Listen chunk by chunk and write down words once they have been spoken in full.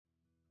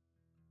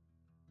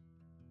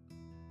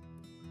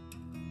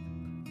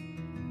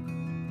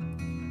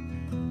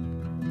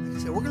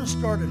We're going to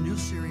start a new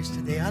series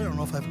today. I don't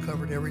know if I've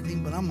covered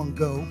everything, but I'm going to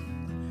go.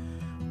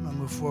 I'm going to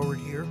move forward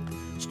here.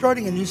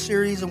 Starting a new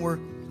series, and we're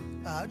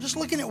just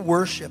looking at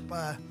worship.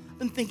 I've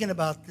been thinking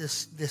about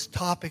this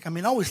topic.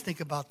 I always think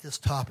about this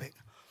topic.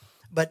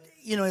 But,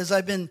 as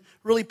I've been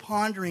really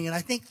pondering, and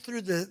I think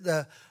through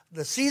the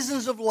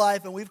seasons of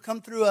life, and we've come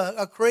through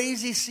a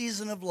crazy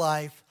season of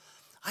life,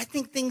 I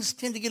think things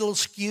tend to get a little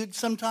skewed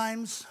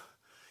sometimes.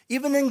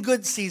 Even in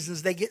good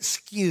seasons, they get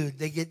skewed.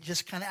 They get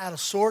just kind of out of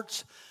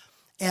sorts.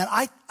 And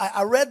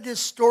I read this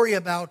story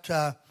about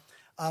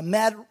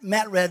Matt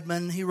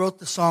Redman. He wrote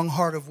the song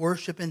Heart of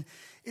Worship. And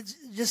it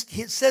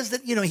says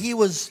that,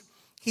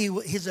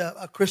 he's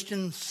a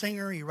Christian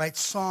singer. He writes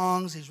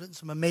songs. He's written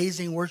some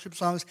amazing worship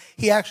songs.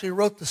 He actually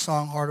wrote the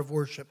song Heart of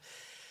Worship.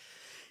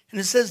 And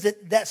it says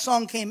that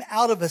song came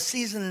out of a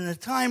season and a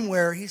time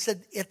where he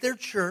said at their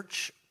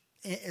church,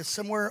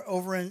 somewhere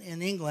over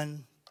in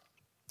England,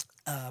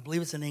 I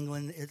believe it's in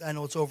England, I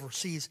know it's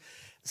overseas,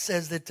 it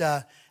says that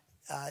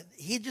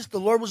the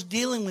Lord was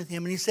dealing with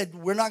him, and he said,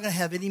 we're not going to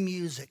have any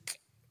music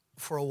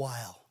for a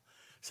while.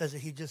 It says that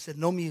he just said,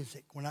 no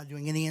music. We're not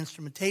doing any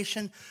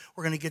instrumentation.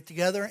 We're going to get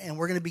together, and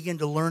we're going to begin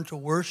to learn to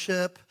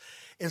worship.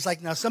 It's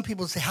like, now some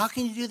people say, how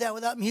can you do that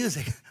without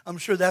music? I'm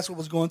sure that's what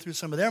was going through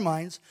some of their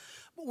minds.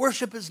 But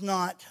worship is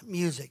not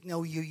music.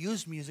 No, you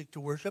use music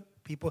to worship.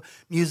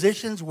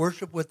 Musicians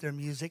worship with their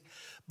music.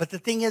 But the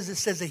thing is, it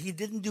says that he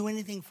didn't do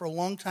anything for a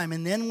long time.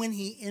 And then when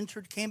he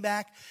came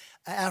back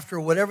after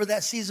whatever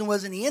that season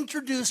was, and he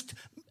introduced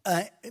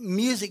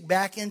music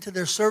back into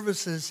their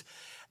services,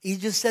 he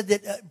just said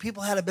that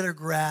people had a better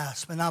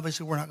grasp. And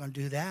obviously we're not going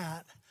to do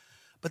that.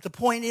 But the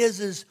point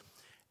is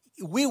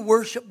we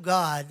worship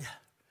God.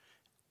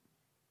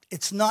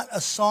 It's not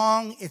a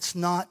song. It's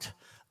not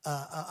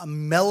a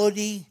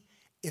melody.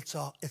 It's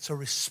a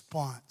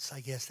response. I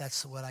guess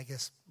that's what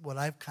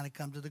I've kind of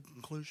come to the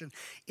conclusion.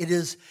 It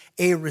is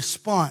a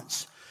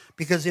response.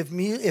 Because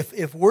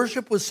if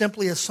worship was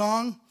simply a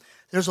song,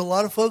 there's a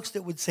lot of folks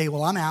that would say,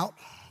 well, I'm out.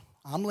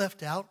 I'm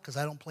left out because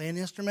I don't play an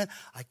instrument.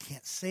 I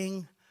can't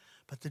sing.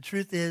 But the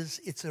truth is,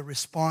 it's a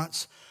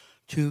response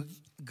to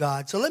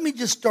God. So let me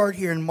just start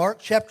here in Mark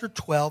chapter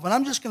 12. And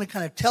I'm just going to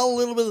kind of tell a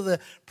little bit of the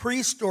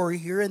pre-story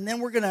here. And then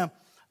we're going to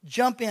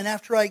jump in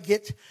after I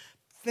get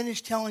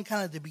finished telling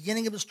kind of the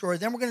beginning of the story.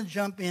 Then we're going to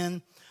jump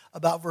in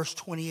about verse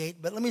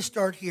 28. But let me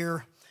start here.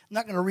 I'm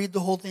not going to read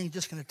the whole thing,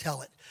 just going to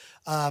tell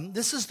it.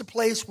 This is the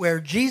place where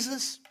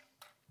Jesus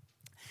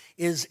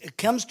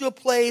comes to a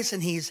place,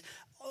 and he's,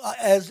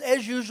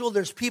 as usual,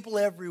 there's people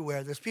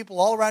everywhere. There's people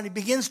all around. He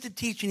begins to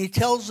teach, and he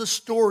tells a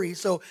story.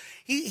 So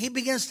he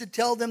begins to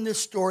tell them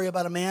this story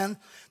about a man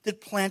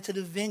that planted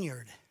a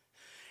vineyard.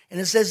 And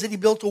it says that he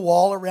built a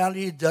wall around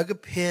it. He dug a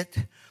pit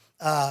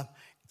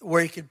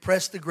where he could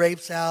press the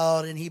grapes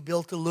out, and he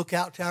built a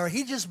lookout tower.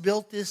 He just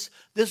built this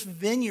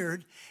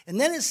vineyard. And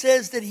then it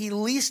says that he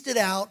leased it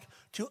out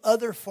to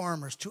other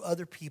farmers, to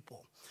other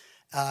people.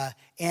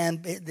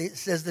 And it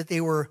says that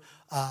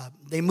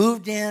they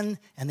moved in,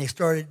 and they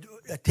started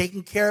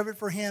taking care of it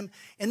for him.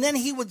 And then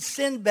he would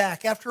send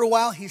back, after a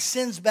while, he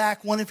sends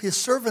back one of his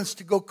servants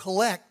to go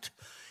collect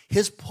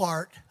his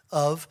part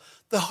of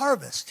the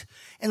harvest.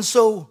 And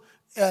so,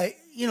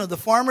 the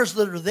farmers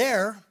that are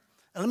there,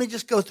 and let me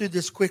just go through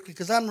this quickly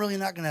because I'm really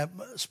not going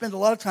to spend a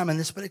lot of time on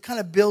this, but it kind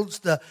of builds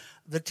the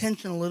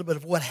tension a little bit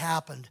of what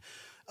happened.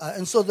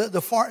 And so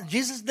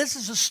Jesus, this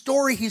is a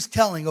story he's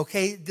telling,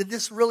 okay? Did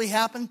this really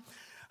happen?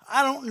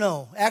 I don't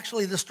know.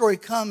 Actually, the story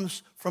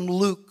comes from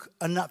Luke,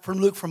 not from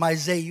Luke, from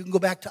Isaiah. You can go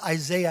back to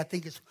Isaiah. I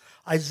think it's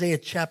Isaiah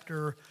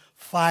chapter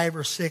 5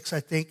 or 6, I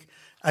think.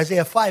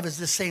 Isaiah 5 is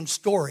the same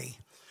story.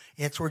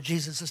 It's where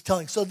Jesus is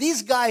telling. So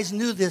these guys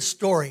knew this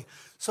story.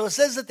 So it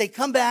says that they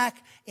come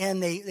back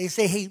and they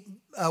say, hey,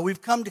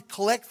 we've come to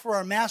collect for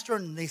our master.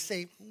 And they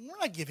say, we're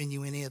not giving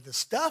you any of this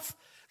stuff.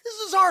 This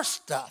is our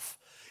stuff.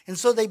 And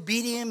so they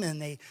beat him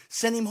and they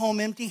send him home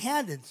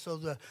empty-handed. So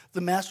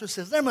the master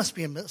says, there must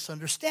be a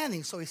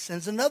misunderstanding. So he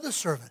sends another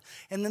servant.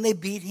 And then they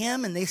beat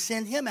him and they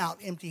send him out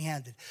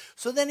empty-handed.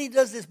 So then he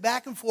does this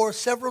back and forth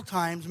several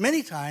times,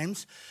 many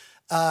times.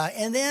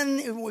 And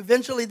then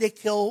eventually they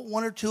kill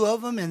one or two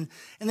of them. And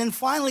then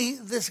finally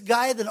this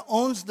guy that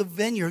owns the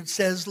vineyard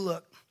says,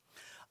 look,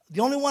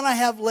 the only one I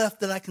have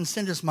left that I can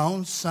send is my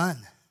own son.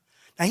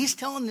 Now he's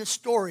telling this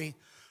story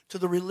to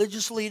the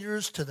religious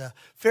leaders, to the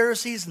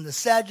Pharisees and the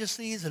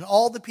Sadducees and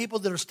all the people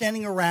that are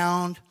standing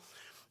around.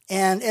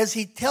 And as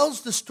he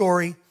tells the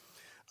story,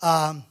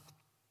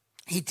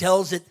 he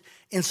tells it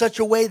in such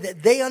a way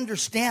that they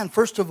understand,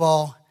 first of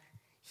all,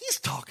 he's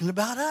talking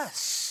about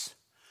us.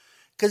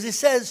 Because he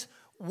says,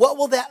 what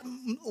will that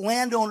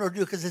landowner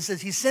do? Because it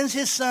says he sends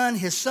his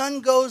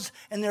son goes,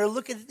 and they're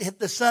looking at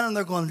the son, and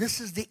they're going,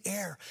 this is the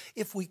heir.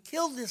 If we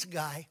kill this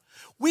guy,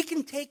 we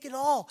can take it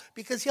all,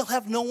 because he'll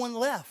have no one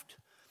left.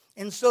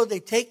 And so they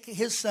take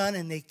his son,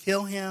 and they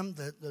kill him,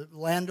 the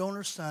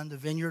landowner's son, the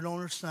vineyard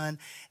owner's son.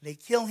 They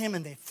kill him,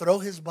 and they throw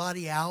his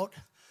body out.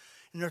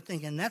 And they're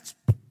thinking, that's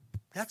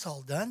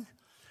all done.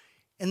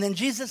 And then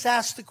Jesus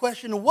asks the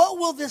question, what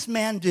will this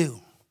man do?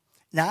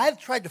 Now, I've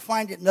tried to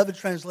find it in other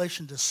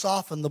translation to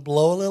soften the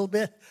blow a little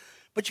bit,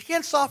 but you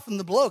can't soften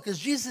the blow because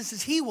Jesus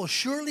says he will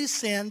surely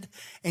send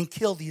and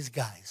kill these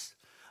guys.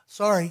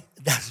 Sorry,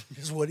 that's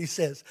just what he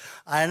says.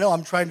 I know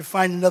I'm trying to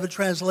find another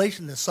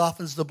translation that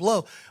softens the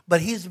blow,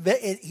 but he's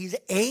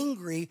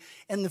angry.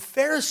 And the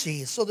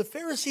Pharisees, so the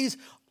Pharisees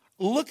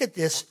look at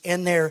this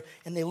and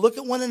they look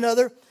at one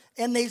another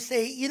and they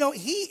say, you know,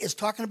 he is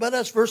talking about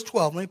us. Verse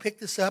 12, let me pick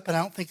this up, and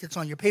I don't think it's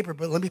on your paper,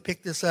 but let me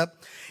pick this up.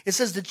 It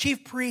says, the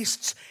chief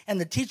priests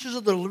and the teachers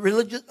of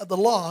the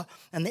law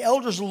and the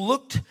elders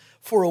looked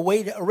for a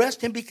way to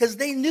arrest him because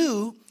they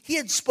knew he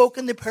had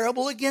spoken the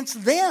parable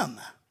against them.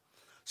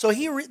 So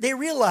they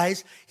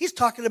realize he's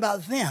talking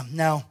about them.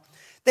 Now,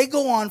 they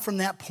go on from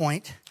that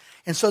point,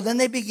 and so then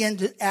they begin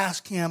to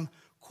ask him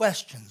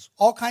questions,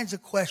 all kinds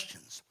of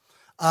questions.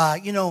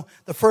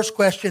 The first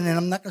question, and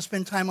I'm not going to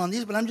spend time on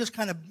these, but I'm just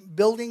kind of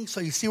building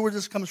so you see where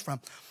this comes from.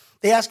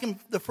 They ask him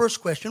the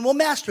first question. Well,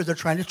 Master, they're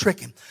trying to trick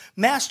him.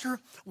 Master,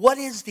 what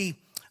is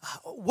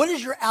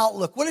your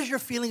outlook? What is your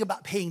feeling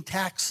about paying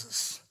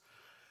taxes?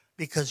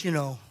 Because,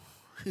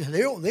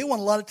 they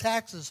want a lot of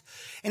taxes.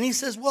 And he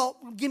says, well,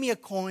 give me a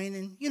coin.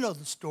 And you know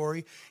the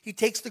story. He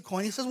takes the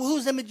coin. He says, well,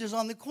 whose image is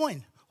on the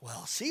coin?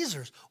 Well,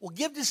 Caesar's. Well,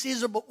 give to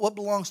Caesar what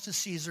belongs to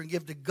Caesar and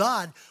give to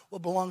God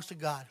what belongs to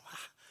God.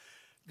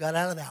 Got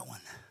out of that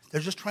one.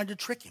 They're just trying to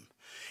trick him.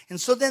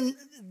 And so then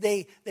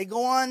they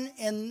go on,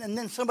 and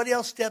then somebody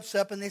else steps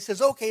up, and they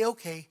says,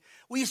 okay.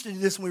 We used to do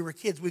this when we were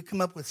kids. We'd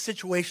come up with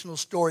situational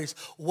stories.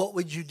 What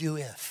would you do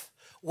if?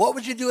 What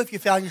would you do if you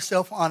found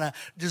yourself on a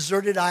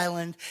deserted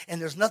island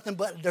and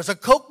there's a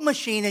Coke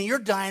machine and you're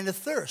dying of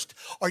thirst?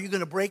 Are you going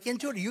to break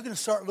into it, or are you going to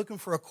start looking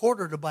for a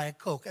quarter to buy a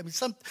Coke? I mean,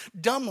 something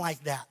dumb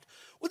like that.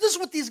 Well, this is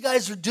what these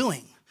guys are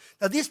doing.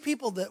 Now, these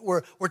people that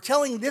were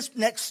asking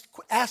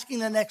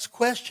the next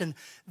question,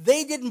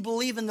 they didn't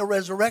believe in the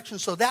resurrection,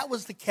 so that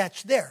was the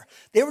catch there.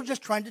 They were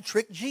just trying to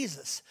trick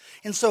Jesus.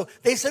 And so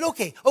they said,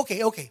 okay.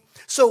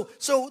 So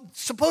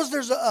suppose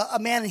there's a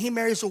man and he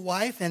marries a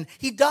wife and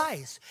he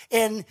dies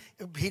and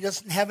he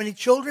doesn't have any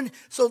children.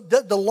 So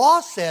the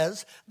law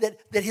says that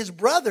his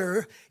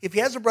brother, if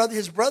he has a brother,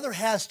 his brother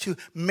has to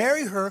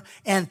marry her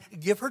and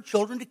give her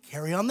children to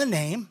carry on the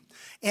name.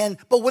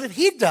 But what if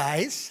he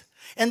dies?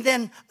 And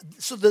then,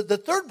 so the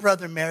third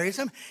brother marries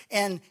him,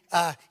 and,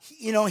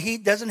 he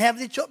doesn't have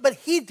any children, but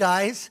he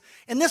dies.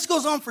 And this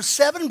goes on for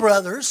 7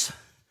 brothers.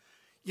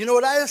 You know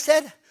what I have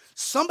said?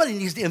 Somebody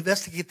needs to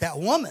investigate that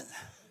woman.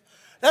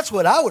 That's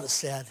what I would have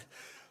said.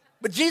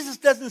 But Jesus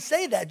doesn't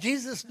say that.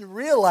 Jesus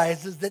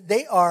realizes that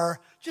they are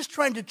just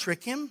trying to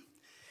trick him.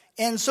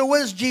 And so what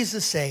does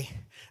Jesus say?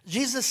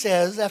 Jesus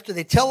says, after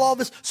they tell all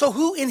this, so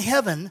who in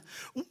heaven,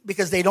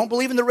 because they don't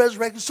believe in the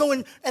resurrection,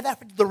 so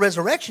after the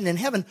resurrection in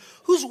heaven,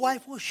 whose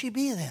wife will she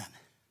be then?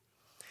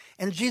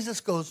 And Jesus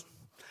goes,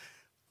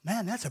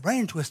 man, that's a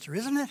brain twister,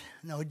 isn't it?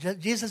 No,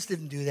 Jesus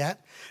didn't do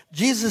that.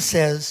 Jesus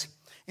says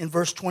in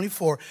verse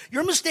 24,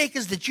 your mistake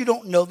is that you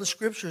don't know the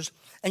scriptures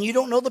and you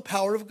don't know the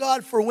power of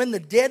God. For when the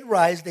dead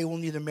rise, they will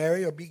neither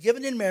marry or be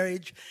given in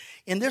marriage.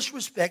 In this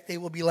respect, they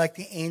will be like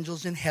the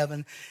angels in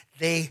heaven.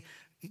 He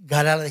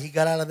got out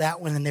of that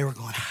one, and they were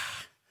going,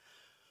 ah.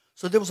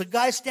 So there was a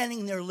guy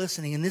standing there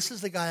listening, and this is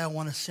the guy I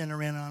want to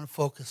center in on and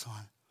focus on.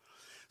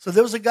 So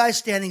there was a guy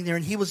standing there,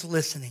 and he was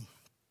listening.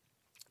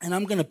 And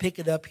I'm going to pick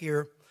it up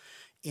here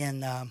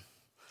in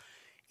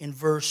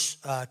verse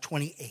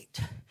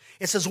 28.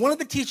 It says, one of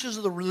the teachers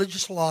of the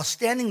religious law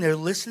standing there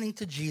listening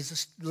to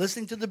Jesus,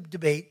 listening to the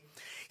debate,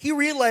 he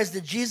realized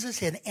that Jesus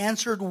had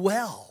answered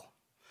well.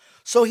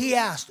 So he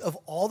asked, of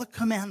all the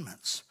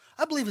commandments,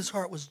 I believe his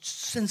heart was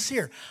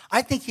sincere.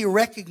 I think he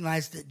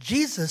recognized that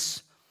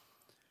Jesus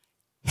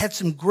had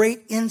some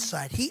great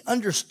insight. He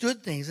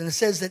understood things. And it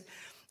says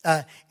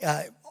that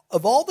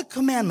of all the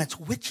commandments,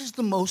 which is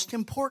the most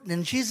important?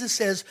 And Jesus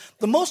says,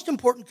 the most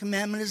important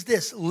commandment is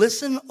this.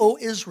 Listen, O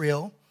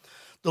Israel,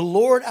 the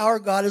Lord our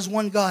God is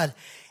one God,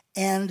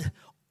 and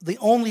the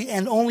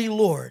only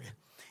Lord.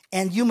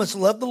 And you must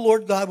love the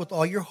Lord God with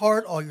all your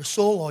heart, all your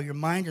soul, all your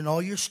mind, and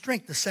all your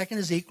strength. The second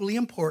is equally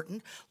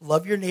important.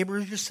 Love your neighbor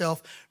as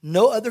yourself.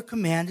 No other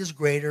command is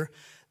greater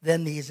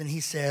than these. And he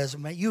says,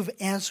 you've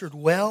answered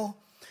well.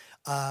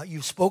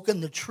 You've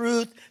spoken the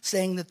truth,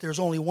 saying that there's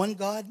only one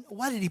God.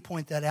 Why did he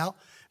point that out?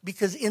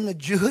 Because in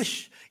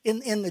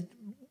the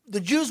the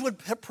Jews would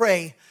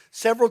pray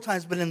several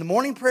times, but in the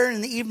morning prayer and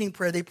in the evening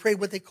prayer, they prayed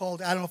what they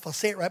called, I don't know if I'll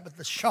say it right, but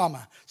the Shema,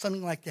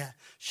 something like that.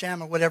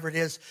 Shema, whatever it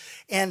is.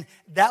 And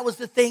that was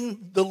the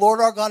thing, the Lord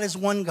our God is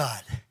one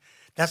God.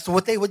 That's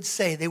what they would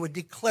say. They would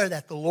declare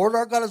that. The Lord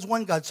our God is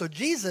one God. So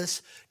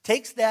Jesus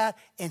takes that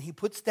and he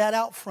puts that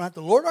out front.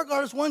 The Lord our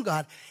God is one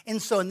God. And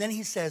then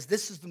he says,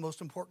 this is the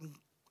most important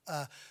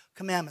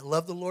commandment.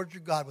 Love the Lord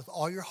your God with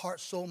all your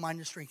heart, soul, mind,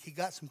 and strength. He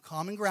got some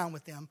common ground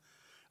with them.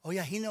 Oh,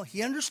 yeah,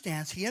 he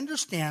understands. He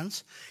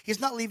understands.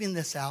 He's not leaving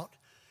this out.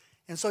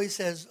 And so he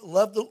says,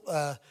 love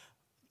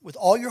with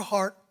all your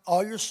heart,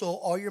 all your soul,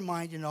 all your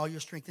mind, and all your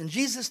strength. And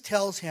Jesus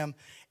tells him,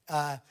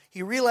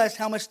 he realized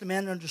how much the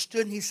man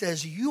understood, and he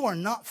says, you are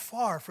not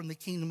far from the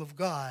kingdom of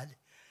God.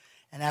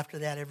 And after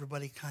that,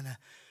 everybody kind of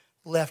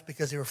left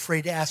because they were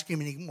afraid to ask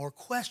him any more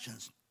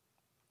questions.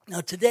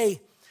 Now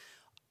today,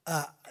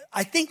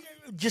 I think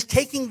just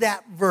taking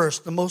that verse,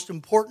 the most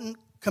important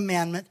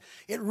commandment,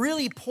 it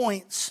really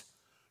points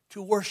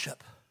to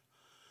worship.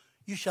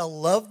 You shall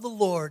love the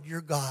Lord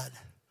your God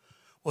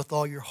with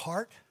all your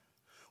heart,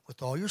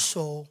 with all your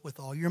soul, with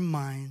all your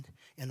mind,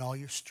 and all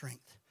your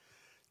strength.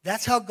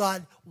 That's how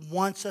God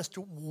wants us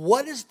to.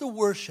 What is the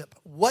worship?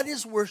 What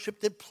is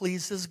worship that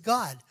pleases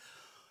God?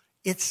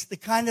 It's the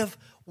kind of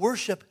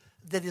worship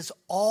that is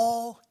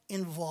all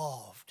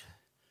involved.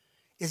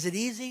 Is it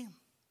easy?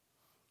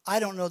 I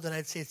don't know that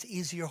I'd say it's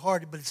easy or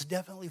hard, but it's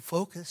definitely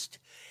focused.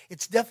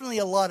 It's definitely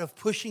a lot of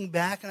pushing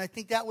back, and I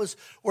think that was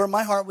where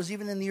my heart was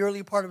even in the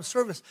early part of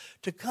service,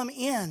 to come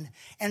in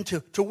and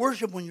to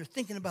worship when you're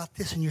thinking about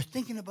this and you're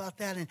thinking about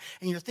that and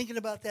you're thinking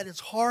about that. It's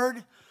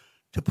hard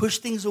to push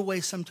things away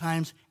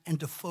sometimes and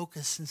to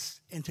focus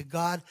and to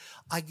God,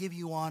 I give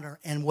you honor,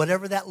 and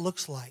whatever that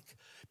looks like,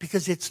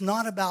 because it's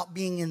not about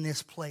being in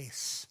this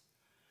place.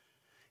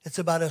 It's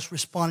about us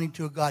responding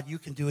to a God. You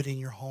can do it in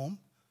your home.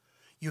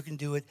 You can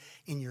do it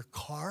in your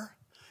car.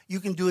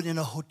 You can do it in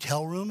a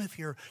hotel room if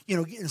you're,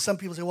 and some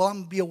people say, well, I'm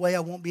going to be away, I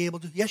won't be able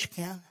to. Yes, you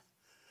can.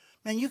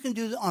 Man, you can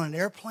do it on an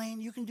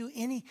airplane. You can do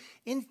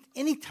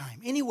anytime,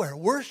 anywhere.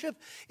 Worship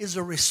is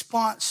a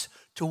response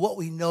to what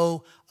we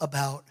know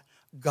about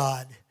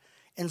God.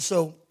 And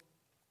so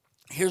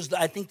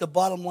I think the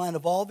bottom line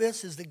of all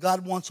this is that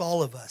God wants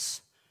all of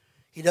us.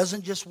 He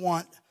doesn't just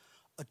want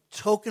a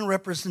token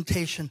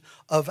representation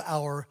of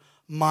our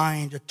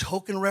mind, a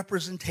token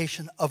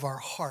representation of our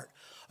heart,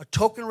 a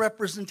token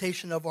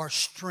representation of our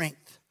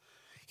strength.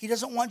 He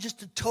doesn't want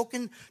just a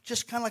token,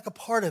 just kind of like a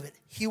part of it.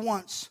 He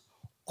wants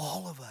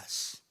all of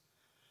us.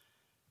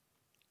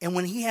 And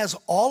when he has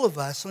all of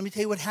us, let me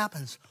tell you what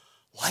happens.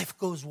 Life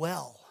goes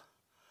well.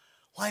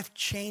 Life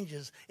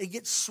changes. It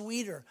gets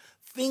sweeter.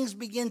 Things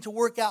begin to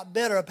work out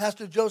better.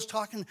 Pastor Joe's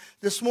talking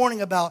this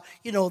morning about,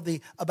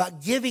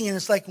 about giving, and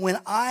it's like when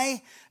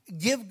I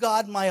give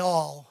God my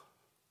all,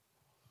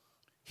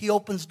 he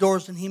opens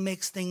doors and he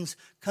makes things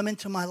come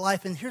into my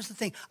life. And here's the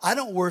thing. I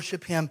don't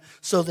worship him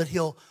so that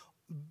he'll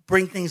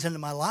bring things into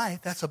my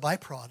life. That's a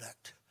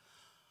byproduct.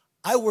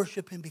 I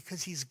worship him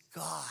because he's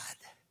God.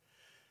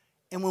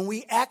 And when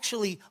we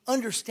actually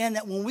understand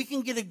that, when we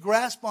can get a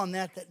grasp on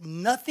that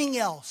nothing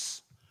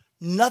else,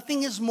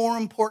 nothing is more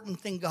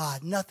important than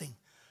God. Nothing.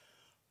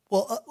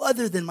 Well,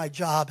 other than my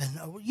job and,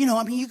 you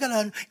got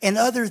to, and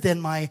other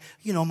than my,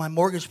 my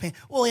mortgage payment.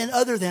 Well, and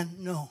other than,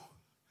 no.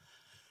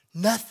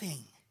 Nothing.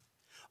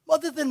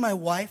 Other than my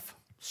wife.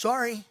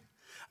 Sorry. I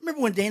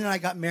remember when Dana and I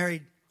got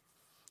married,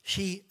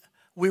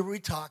 we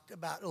talked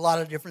about a lot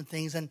of different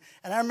things. And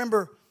I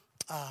remember,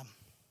 I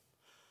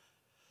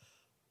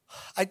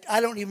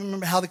don't even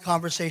remember how the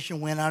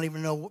conversation went. I don't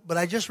even know. But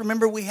I just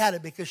remember we had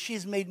it because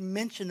she's made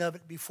mention of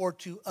it before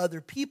to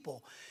other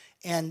people.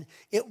 And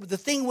the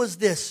thing was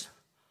this.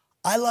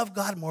 I love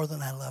God more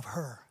than I love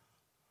her.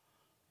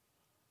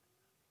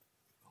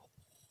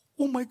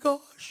 Oh my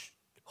gosh.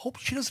 Hope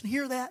she doesn't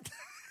hear that.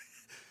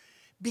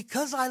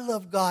 Because I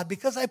love God,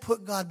 because I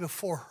put God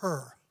before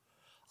her,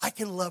 I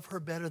can love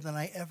her better than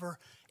I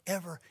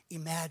ever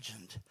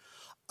imagined.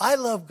 I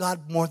love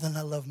God more than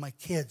I love my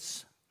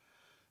kids.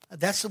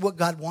 That's what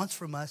God wants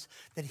from us,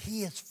 that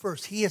he is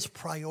first. He is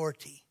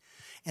priority.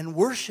 And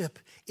worship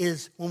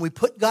is when we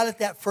put God at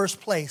that first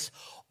place,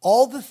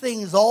 all the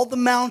things, all the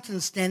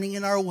mountains standing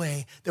in our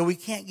way that we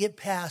can't get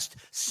past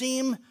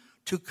seem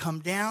to come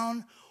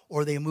down,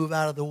 or they move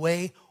out of the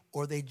way,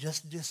 or they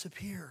just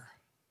disappear.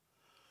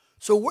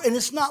 So, and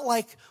it's not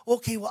like,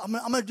 okay, well, I'm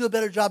going to do a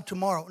better job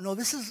tomorrow. No,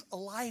 this is a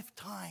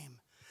lifetime.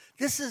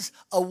 This is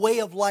a way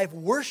of life.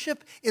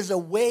 Worship is a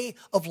way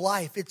of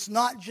life. It's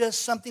not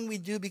just something we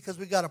do because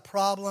we got a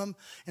problem,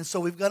 and so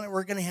we're going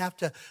to have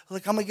to, I'm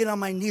going to get on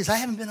my knees. I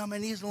haven't been on my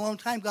knees in a long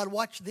time. God,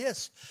 watch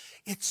this.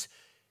 It's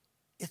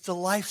a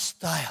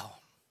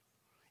lifestyle.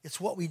 It's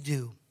what we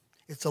do.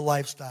 It's a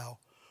lifestyle.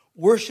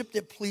 Worship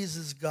that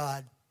pleases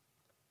God.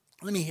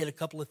 Let me hit a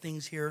couple of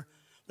things here.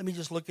 Let me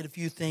just look at a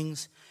few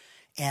things.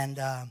 And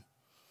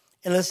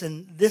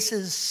listen, this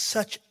is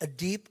such a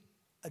deep,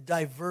 a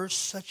diverse,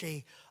 such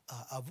a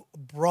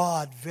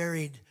broad,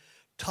 varied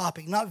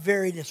topic. Not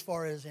varied as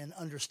far as in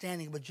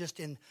understanding, but just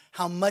in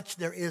how much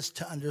there is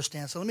to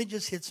understand. So let me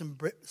just hit some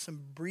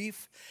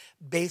brief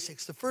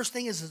basics. The first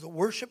thing is the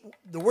worship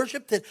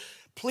that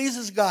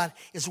pleases God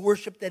is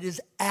worship that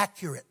is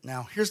accurate.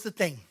 Now, here's the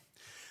thing.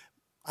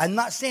 I'm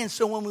not saying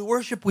so when we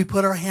worship, we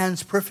put our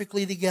hands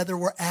perfectly together,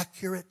 we're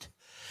accurate,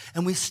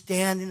 and we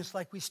stand, and it's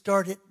like we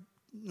start at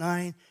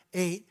 9,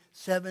 8,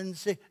 7,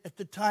 6, at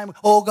the time,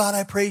 oh God,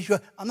 I praise you.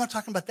 I'm not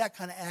talking about that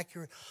kind of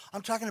accurate.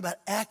 I'm talking about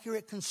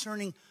accurate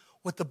concerning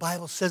what the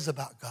Bible says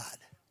about God.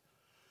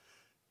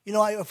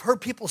 I've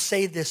heard people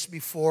say this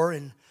before,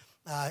 and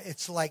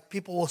it's like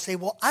people will say,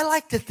 well, I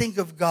like to think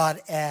of God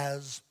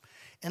as,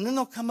 and then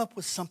they'll come up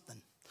with something.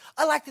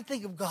 I like to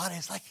think of God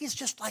as like he's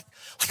just like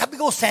a big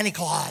old Santa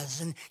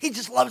Claus, and he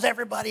just loves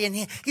everybody, and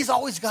he's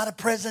always got a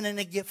present and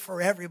a gift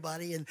for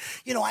everybody. And,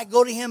 I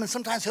go to him, and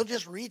sometimes he'll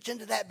just reach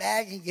into that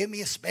bag and give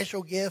me a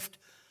special gift.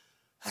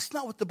 That's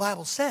not what the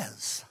Bible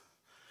says.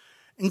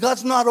 And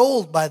God's not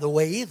old, by the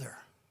way, either.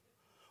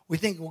 We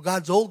think, well,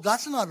 God's old.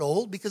 God's not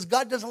old because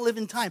God doesn't live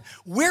in time.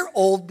 We're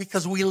old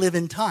because we live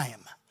in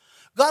time.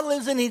 God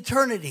lives in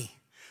eternity.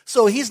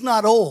 So he's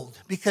not old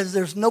because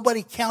there's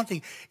nobody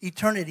counting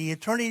eternity.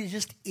 Eternity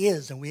just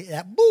is. And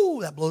that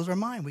blows our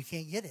mind. We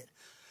can't get it.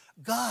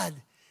 God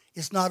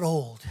is not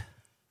old.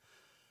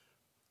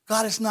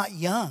 God is not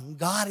young.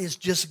 God is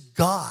just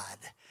God.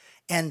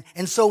 And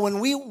so when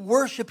we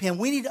worship him,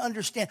 we need to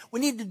understand. We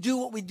need to do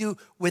what we do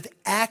with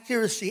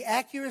accuracy.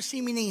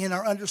 Accuracy meaning in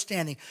our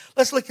understanding.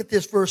 Let's look at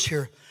this verse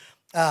here.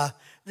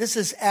 This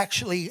is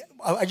actually,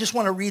 I just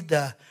want to read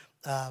the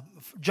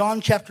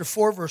John chapter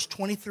 4, verse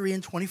 23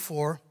 and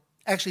 24.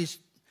 Actually, it's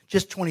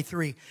just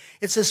 23.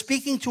 It says,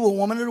 speaking to a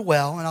woman at a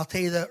well, and I'll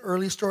tell you the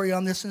early story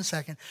on this in a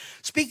second.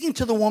 Speaking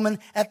to the woman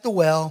at the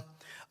well,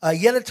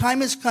 yet a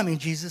time is coming,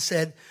 Jesus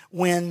said,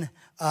 when,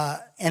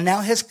 and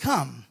now has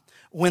come,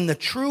 when the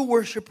true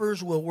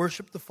worshipers will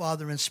worship the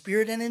Father in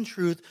spirit and in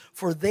truth,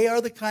 for they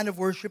are the kind of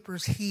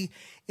worshipers he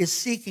is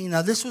seeking.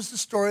 Now, this was the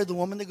story of the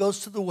woman that goes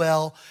to the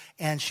well,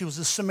 and she was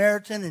a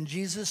Samaritan, and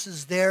Jesus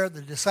is there.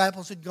 The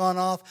disciples had gone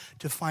off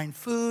to find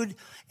food,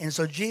 and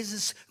so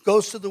Jesus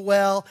goes to the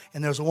well,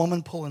 and there's a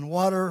woman pulling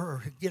water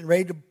or getting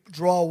ready to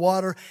draw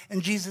water,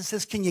 and Jesus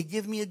says, can you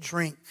give me a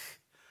drink?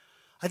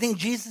 I think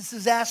Jesus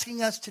is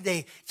asking us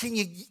today, can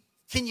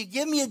you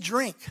give me a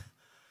drink?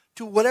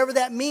 To whatever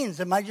that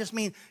means. It might just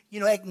mean,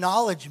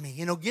 acknowledge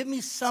me, give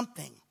me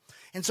something.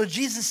 And so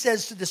Jesus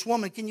says to this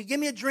woman, can you give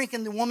me a drink?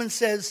 And the woman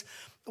says,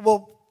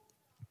 well,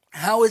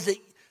 how is it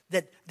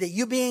that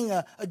you being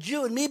a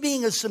Jew and me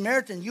being a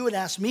Samaritan, you would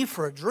ask me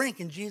for a drink?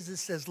 And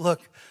Jesus says,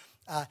 look,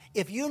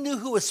 if you knew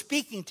who was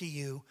speaking to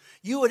you,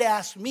 you would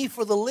ask me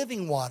for the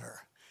living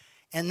water.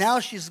 And now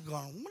she's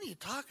going, what are you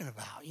talking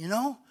about,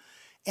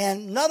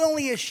 And not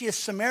only is she a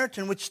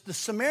Samaritan, which the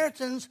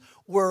Samaritans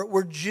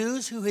were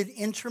Jews who had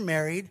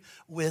intermarried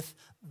with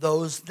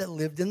those that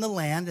lived in the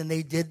land, and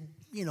they did,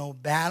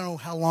 bad. I don't know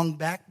how long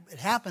back it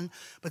happened,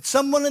 but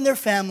someone in their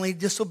family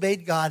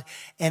disobeyed God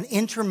and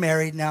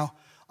intermarried. Now,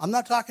 I'm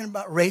not talking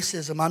about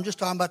racism. I'm just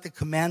talking about the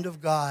command of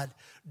God.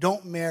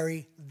 Don't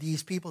marry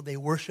these people. They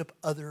worship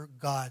other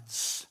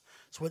gods.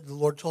 That's what the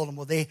Lord told them.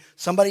 Well,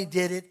 somebody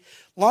did it.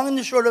 Long and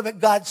the short of it,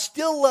 God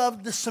still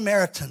loved the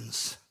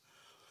Samaritans.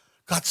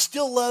 God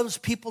still loves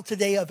people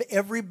today of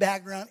every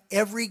background,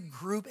 every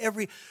group,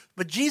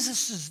 but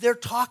Jesus is there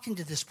talking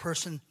to this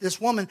person, this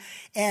woman,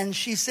 and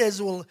she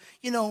says, well,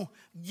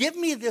 give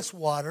me this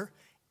water.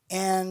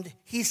 And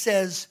he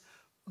says,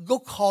 go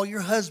call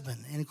your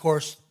husband. And of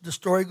course, the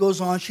story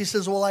goes on. She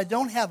says, well, I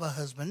don't have a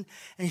husband.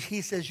 And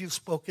he says, you've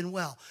spoken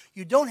well.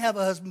 You don't have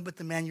a husband, but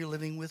the man you're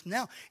living with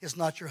now is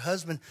not your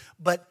husband.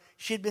 But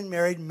she'd been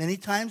married many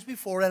times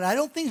before, and I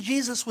don't think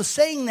Jesus was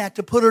saying that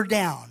to put her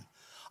down.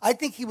 I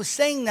think he was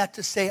saying that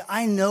to say,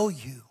 I know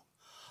you.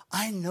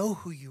 I know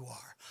who you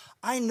are.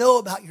 I know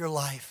about your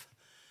life.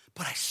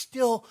 But I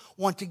still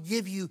want to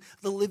give you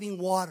the living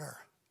water.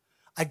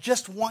 I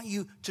just want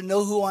you to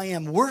know who I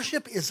am.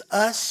 Worship is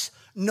us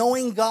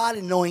knowing God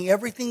and knowing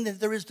everything that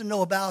there is to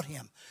know about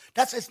him.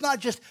 It's not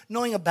just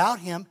knowing about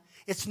him.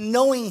 It's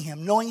knowing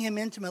him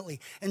intimately.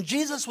 And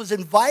Jesus was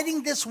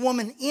inviting this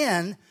woman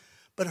in,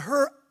 but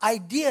her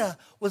idea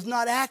was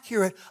not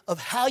accurate of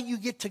how you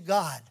get to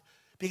God.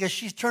 Because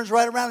she turns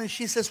right around and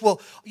she says, well,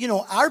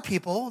 our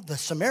people, the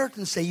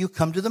Samaritans, say you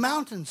come to the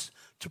mountains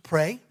to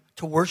pray,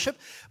 to worship.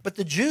 But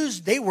the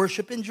Jews, they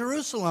worship in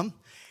Jerusalem.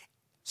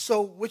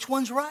 So which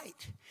one's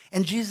right?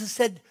 And Jesus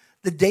said,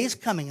 the day's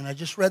coming, and I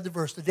just read the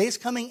verse, the day's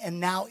coming and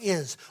now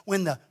is,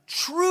 when the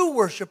true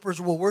worshipers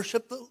will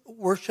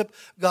worship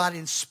God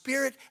in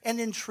spirit and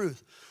in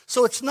truth.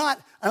 So it's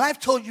not, and I've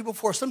told you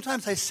before,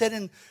 sometimes I sit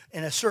in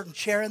a certain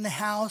chair in the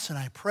house and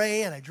I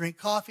pray and I drink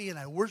coffee and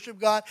I worship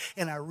God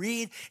and I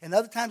read, and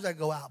other times I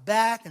go out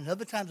back and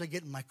other times I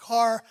get in my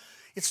car.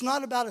 It's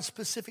not about a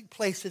specific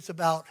place, it's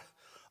about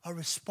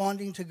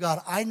responding to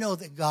God. I know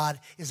that God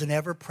is an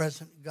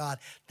ever-present God.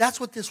 That's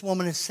what this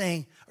woman is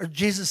saying, or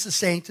Jesus is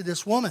saying to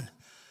this woman.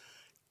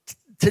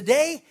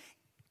 Today,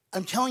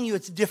 I'm telling you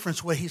it's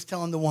different what he's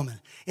telling the woman.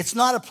 It's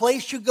not a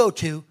place you go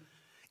to.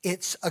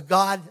 It's a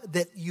God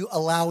that you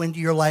allow into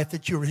your life,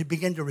 that you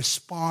begin to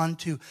respond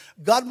to.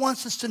 God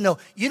wants us to know,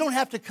 you don't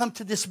have to come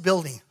to this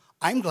building.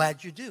 I'm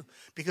glad you do,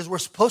 because we're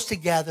supposed to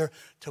gather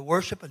to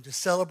worship and to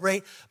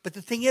celebrate. But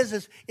the thing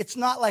is it's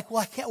not like, well,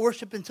 I can't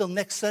worship until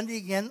next Sunday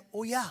again.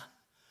 Oh, yeah,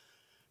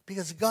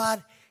 because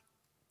God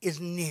is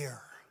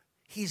near.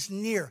 He's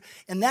near.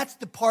 And that's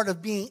the part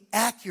of being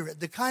accurate.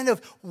 The kind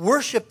of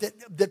worship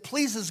that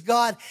pleases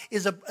God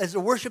is a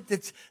worship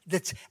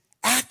that's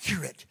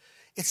accurate.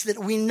 It's that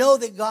we know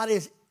that God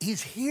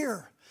he's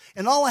here.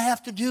 And all I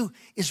have to do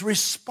is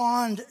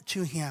respond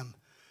to him.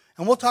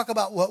 And we'll talk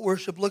about what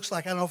worship looks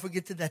like. I don't know if we'll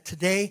get to that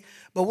today,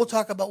 but we'll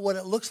talk about what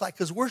it looks like,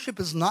 because worship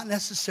is not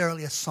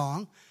necessarily a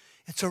song.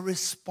 It's a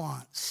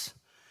response.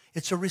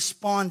 It's a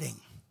responding.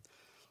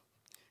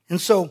 And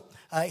so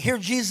here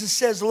Jesus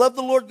says, love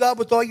the Lord God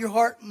with all your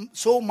heart,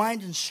 soul,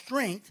 mind, and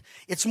strength.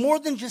 It's more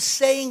than just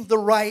saying the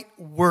right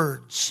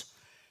words.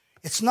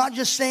 It's not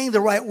just saying the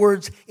right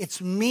words.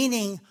 It's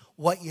meaning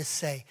what you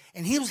say.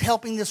 And he was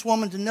helping this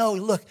woman to know,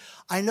 look,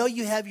 I know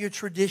you have your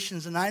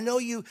traditions, and I know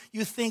you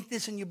think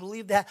this and you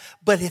believe that,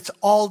 but it's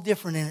all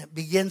different, and it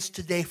begins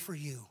today for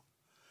you.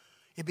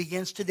 It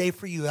begins today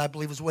for you, I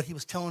believe is what he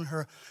was telling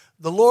her.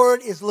 The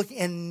Lord is looking,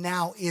 and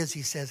now is,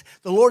 he says.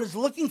 The Lord is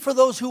looking for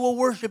those who will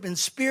worship in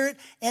spirit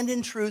and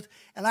in truth.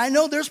 And I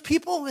know there's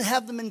people that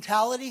have the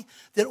mentality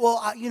that, well,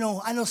 I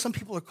know some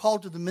people are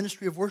called to the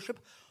ministry of worship.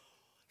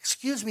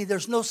 Excuse me,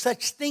 there's no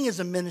such thing as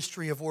a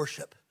ministry of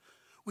worship.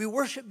 We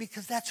worship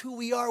because that's who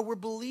we are. We're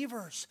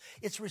believers.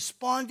 It's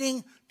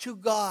responding to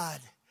God.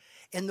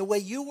 And the way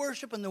you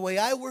worship and the way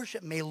I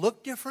worship may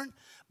look different,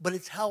 but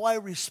it's how I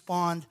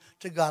respond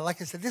to God.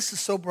 Like I said, this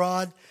is so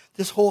broad,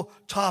 this whole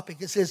topic.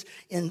 It says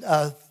in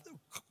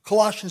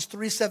Colossians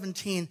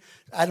 3:17,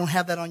 I don't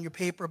have that on your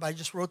paper, but I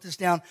just wrote this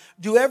down.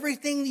 Do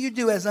everything you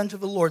do as unto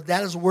the Lord.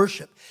 That is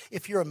worship.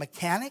 If you're a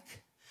mechanic,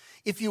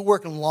 if you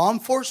work in law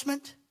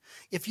enforcement,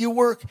 if you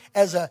work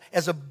as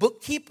a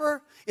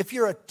bookkeeper, if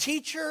you're a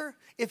teacher,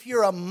 if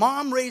you're a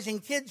mom raising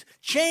kids,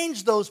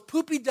 change those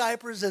poopy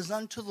diapers as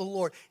unto the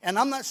Lord. And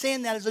I'm not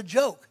saying that as a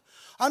joke.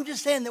 I'm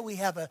just saying that we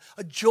have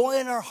a joy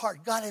in our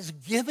heart. God has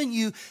given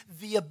you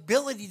the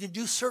ability to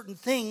do certain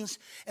things.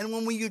 And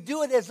when you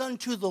do it as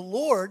unto the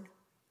Lord,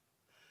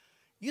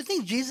 you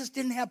think Jesus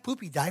didn't have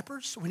poopy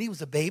diapers when he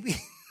was a baby?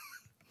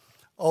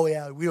 Oh,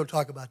 yeah, we don't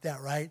talk about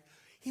that, right?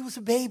 He was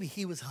a baby.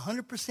 He was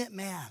 100%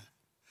 man.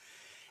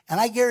 And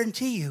I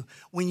guarantee you,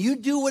 when you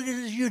do what it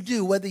is you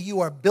do, whether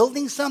you are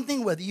building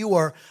something, whether you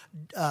are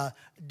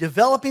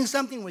developing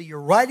something, whether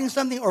you're writing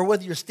something, or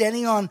whether you're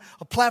standing on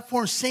a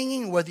platform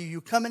singing, whether you're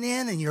coming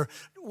in and you're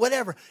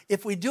whatever,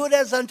 if we do it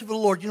as unto the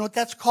Lord, you know what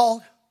that's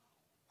called?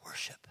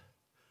 Worship.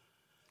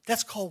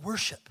 That's called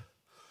worship.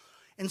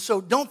 And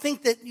so don't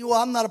think that,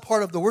 I'm not a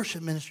part of the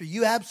worship ministry.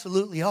 You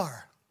absolutely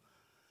are.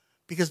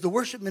 Because the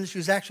worship ministry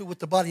is actually what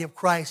the body of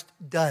Christ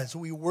does.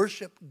 We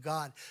worship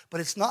God.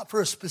 But it's not for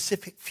a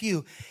specific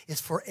few.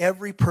 It's for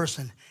every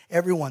person,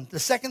 everyone. The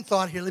second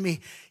thought here, let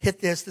me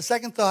hit this. The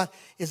second thought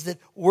is that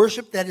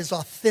worship that is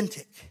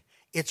authentic.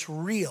 It's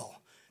real.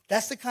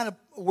 That's the kind of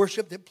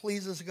worship that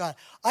pleases God.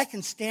 I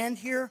can stand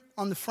here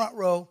on the front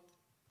row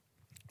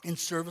in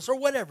service or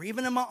whatever,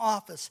 even in my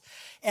office,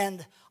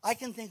 and I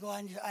can think,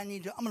 I'm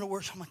going to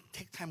worship. I'm going to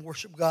take time to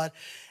worship God.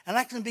 And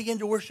I can begin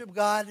to worship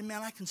God, and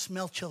man, I can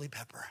smell chili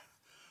pepper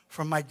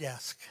from my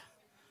desk.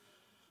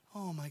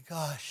 Oh my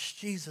gosh,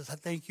 Jesus, I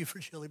thank you for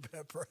chili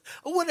pepper.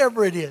 Or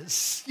whatever it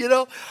is,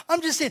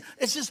 I'm just saying,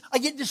 it's just, I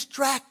get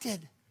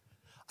distracted.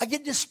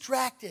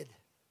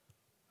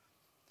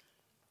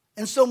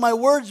 And so my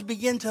words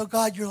begin to,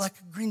 God, you're like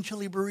a green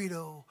chili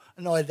burrito.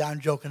 No, I'm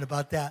joking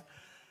about that.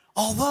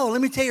 Although,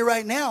 let me tell you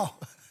right now,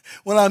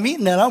 when I'm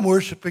eating that, I'm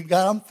worshiping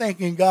God. I'm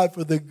thanking God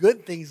for the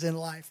good things in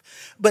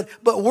life. But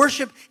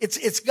worship,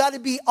 it's got to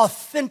be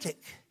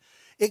authentic.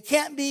 It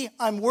can't be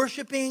I'm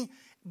worshiping,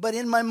 but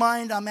in my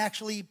mind I'm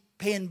actually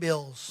paying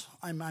bills.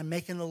 I'm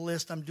making a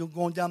list. I'm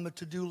going down the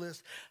to-do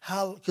list.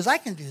 Because I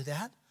can do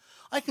that.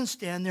 I can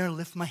stand there and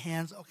lift my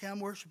hands. Okay, I'm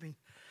worshiping.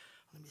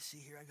 Let me see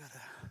here.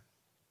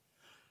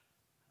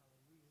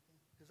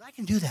 Because I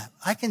can do that.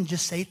 I can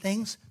just say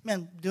things.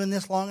 Man, doing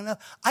this long enough.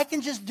 I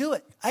can just do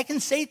it. I can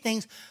say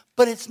things,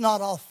 but it's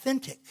not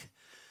authentic.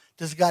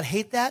 Does God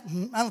hate that?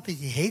 I don't think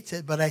he hates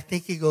it, but I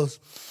think he goes,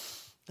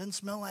 doesn't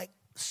smell like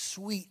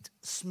sweet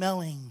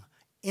smelling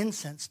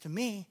incense to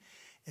me.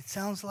 It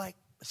smells like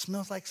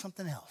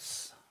something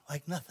else,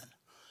 like nothing.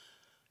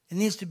 It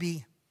needs to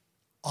be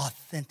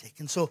authentic.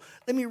 And so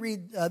let me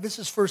read, this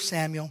is 1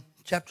 Samuel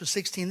chapter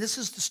 16. This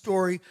is the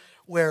story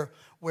where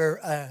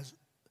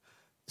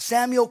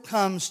Samuel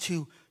comes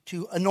to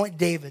anoint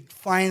David,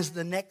 finds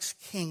the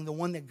next king, the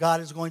one that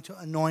God is going to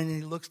anoint, and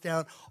he looks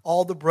down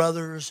all the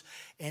brothers,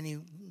 and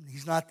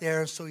he's not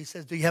there, so he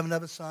says, do you have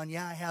another son?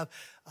 Yeah, I have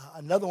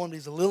another one, but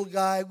he's a little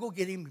guy. Go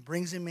get him. He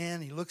brings him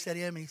in. He looks at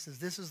him, and he says,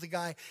 this is the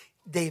guy,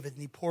 David,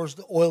 and he pours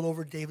the oil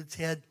over David's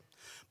head.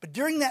 But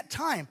during that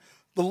time,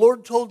 the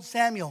Lord told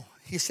Samuel,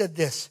 he said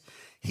this,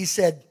 he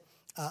said,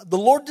 the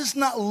Lord does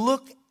not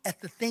look at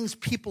the things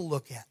people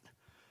look at.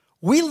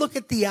 We look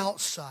at the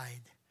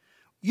outside.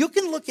 You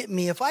can look at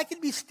me. If I could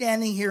be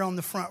standing here on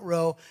the front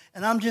row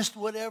and I'm just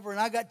whatever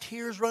and I got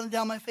tears running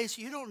down my face,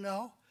 you don't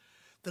know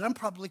that I'm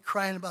probably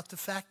crying about the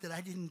fact that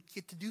I didn't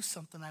get to do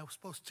something I was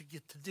supposed to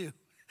get to do.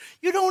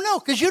 You don't know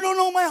because you don't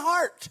know my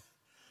heart.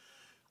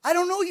 I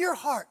don't know your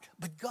heart,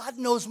 but God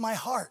knows my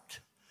heart.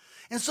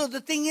 And so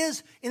the thing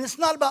is, and it's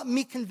not about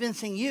me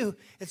convincing you,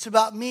 it's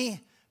about me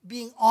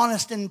being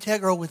honest and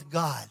integral with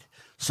God.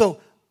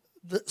 So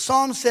the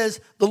Psalm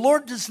says, the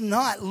Lord does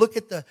not look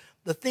at the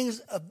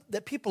things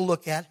that people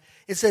look at.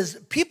 It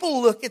says,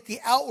 people look at the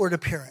outward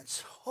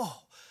appearance.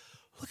 Oh,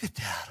 look at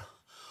that.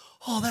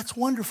 Oh, that's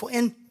wonderful.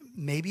 And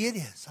maybe it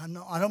is.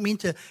 I don't mean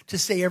to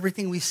say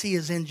everything we see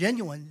is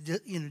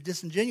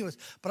disingenuous,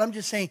 but I'm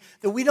just saying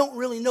that we don't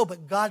really know,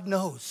 but God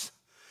knows.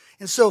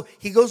 And so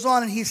he goes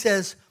on and he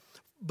says,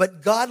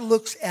 but God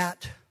looks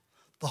at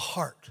the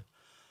heart.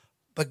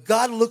 But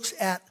God looks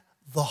at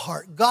the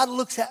heart. God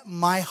looks at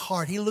my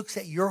heart. He looks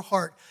at your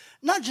heart,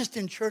 not just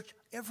in church,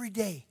 every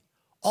day,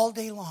 all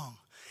day long.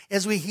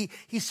 As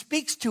he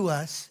speaks to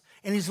us,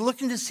 and he's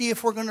looking to see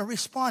if we're going to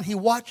respond. He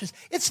watches.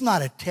 It's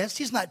not a test.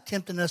 He's not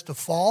tempting us to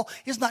fall.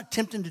 He's not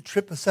tempting to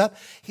trip us up.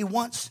 He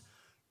wants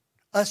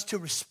us to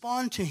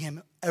respond to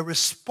him. A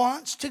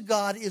response to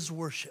God is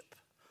worship.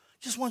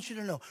 Just want you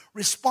to know.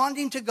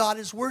 Responding to God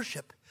is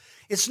worship.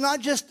 It's not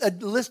just a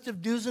list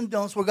of do's and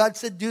don'ts where God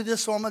said, do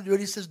this, so I'm going to do it.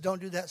 He says,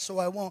 don't do that, so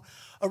I won't.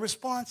 A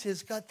response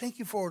is, God, thank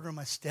you for ordering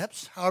my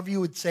steps, however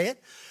you would say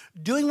it.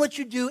 Doing what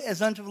you do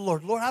as unto the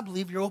Lord. Lord, I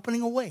believe you're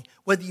opening a way.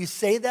 Whether you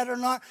say that or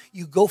not,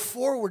 you go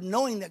forward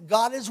knowing that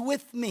God is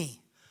with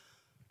me.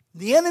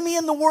 The enemy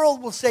in the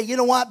world will say, you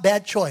know what,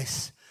 bad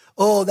choice.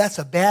 Oh, that's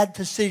a bad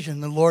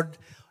decision. The Lord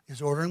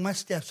is ordering my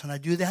steps. And I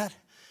do that,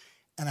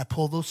 and I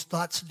pull those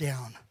thoughts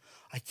down.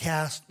 I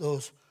cast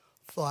those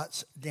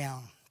thoughts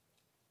down.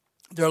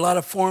 There are a lot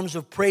of forms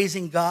of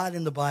praising God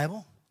in the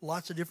Bible.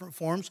 Lots of different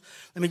forms.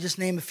 Let me just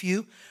name a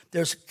few.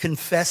 There's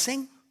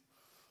confessing.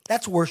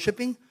 That's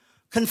worshiping.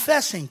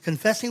 Confessing.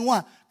 Confessing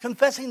what?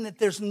 Confessing that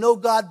there's no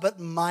God but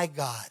my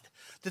God.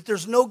 That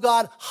there's no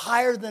God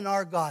higher than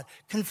our God.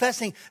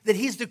 Confessing that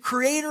he's the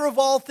creator of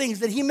all things.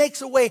 That he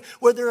makes a way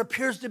where there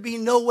appears to be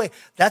no way.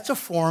 That's a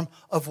form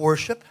of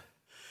worship.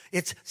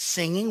 It's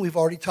singing. We've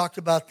already talked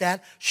about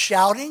that.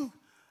 Shouting.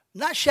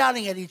 Not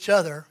shouting at each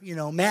other,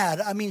 mad.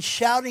 I mean,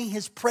 shouting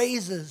his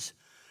praises,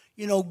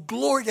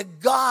 glory to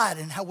God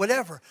and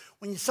whatever.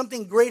 When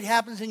something great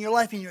happens in your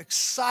life and you're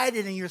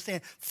excited and you're saying,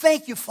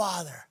 thank you,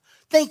 Father.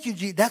 Thank you,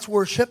 Jesus. That's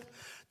worship.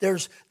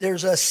 There's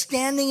a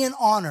standing in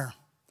honor.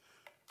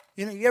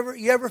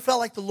 You ever felt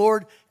like the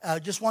Lord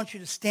just wants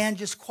you to stand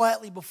just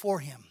quietly before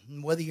him?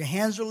 And whether your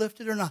hands are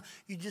lifted or not,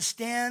 you just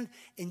stand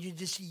and you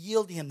just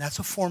yield to him. That's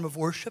a form of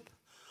worship.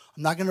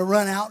 I'm not going to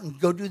run out and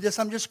go do this.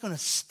 I'm just going to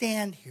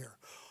stand here.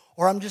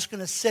 Or I'm just going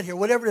to sit here.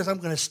 Whatever it is, I'm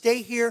going to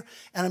stay here,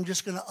 and I'm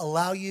just going to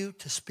allow you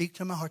to speak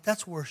to my heart.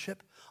 That's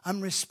worship. I'm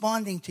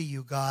responding to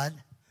you, God.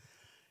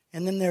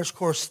 And then there's, of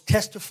course,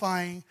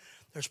 testifying.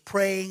 There's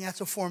praying.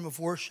 That's a form of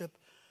worship.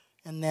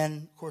 And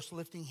then, of course,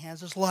 lifting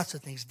hands. There's lots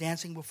of things.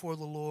 Dancing before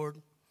the Lord.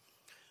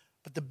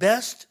 But the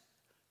best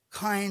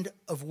kind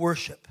of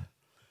worship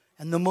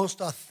and the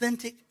most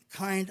authentic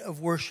kind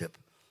of worship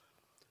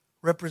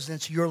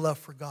represents your love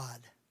for God.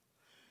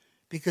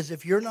 Because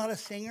if you're not a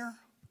singer,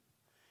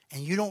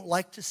 and you don't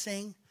like to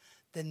sing,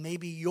 then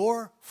maybe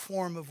your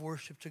form of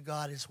worship to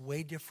God is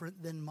way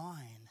different than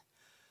mine.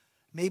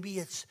 Maybe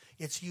it's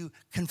you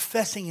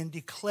confessing and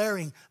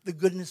declaring the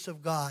goodness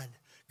of God,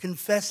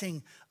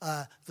 confessing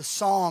the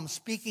psalm,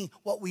 speaking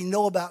what we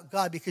know about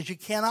God, because you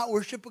cannot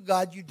worship a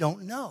God you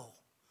don't know.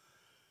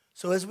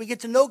 So as we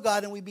get to know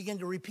God and we begin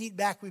to repeat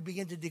back, we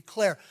begin to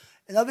declare.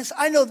 And obviously,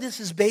 I know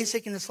this is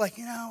basic, and it's like,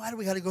 why do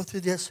we got to go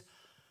through this?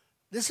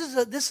 This is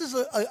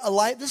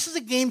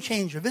a game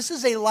changer. This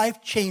is a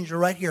life changer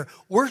right here.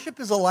 Worship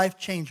is a life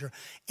changer.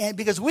 And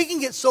because we can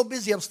get so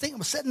busy. I was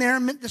sitting there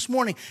this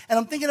morning, and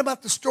I'm thinking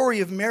about the story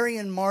of Mary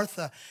and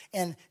Martha.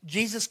 And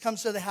Jesus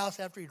comes to the house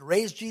after he'd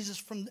raised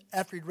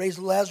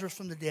Lazarus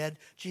from the dead.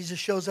 Jesus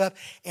shows up,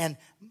 and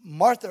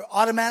Martha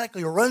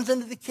automatically runs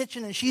into the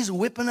kitchen, and she's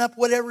whipping up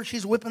whatever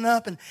she's whipping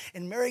up. And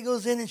Mary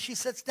goes in, and she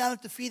sits down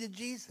at the feet of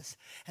Jesus.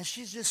 And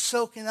she's just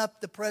soaking up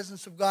the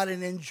presence of God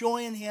and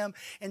enjoying him.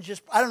 And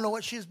just, I don't know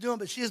what she's doing,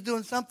 but she's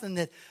doing something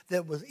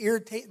that was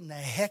irritating the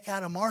heck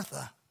out of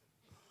Martha.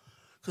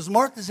 Because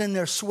Martha's in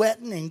there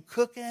sweating and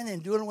cooking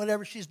and doing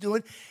whatever she's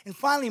doing. And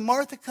finally,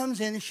 Martha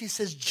comes in and she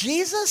says,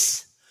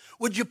 Jesus,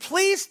 would you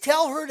please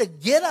tell her to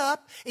get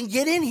up and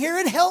get in here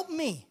and help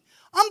me?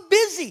 I'm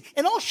busy.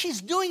 And all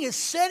she's doing is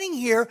sitting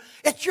here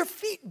at your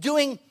feet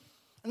doing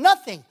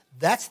nothing.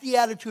 That's the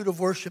attitude of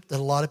worship that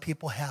a lot of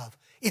people have.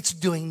 It's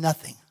doing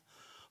nothing.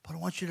 But I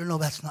want you to know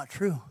that's not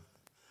true.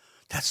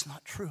 That's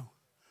not true.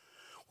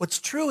 What's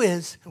true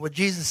is what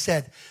Jesus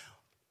said,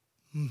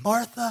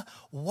 Martha,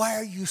 why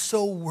are you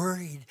so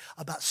worried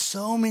about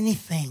so many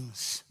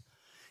things?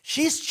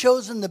 She's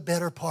chosen the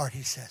better part,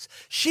 he says.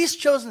 She's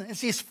chosen, and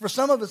see, for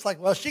some of us, like,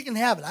 well, she can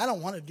have it. I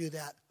don't want to do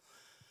that.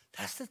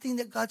 That's the thing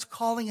that God's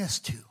calling us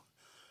to.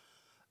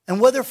 And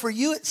whether for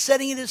you it's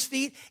sitting at his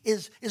feet,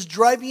 is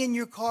driving in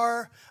your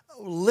car,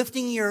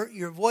 lifting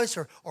your voice,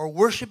 or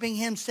worshiping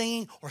him,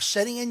 singing, or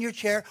sitting in your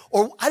chair,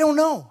 or I don't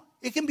know.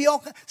 It can be all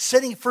kinds.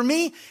 Sitting, for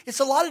me, it's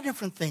a lot of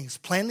different things.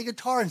 Playing the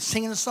guitar and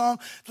singing a song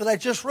that I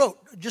just wrote,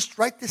 just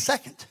right this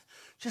second.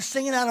 Just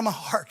singing out of my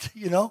heart,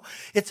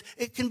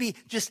 It can be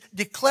just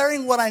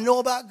declaring what I know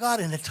about God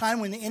in a time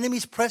when the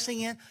enemy's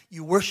pressing in.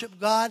 You worship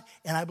God,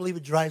 and I believe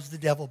it drives the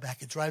devil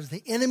back. It drives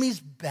the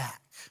enemies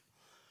back.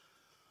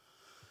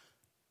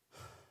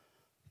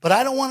 But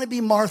I don't want to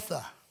be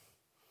Martha.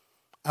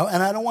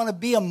 And I don't want to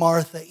be a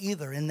Martha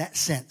either in that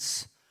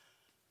sense.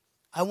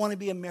 I want to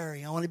be a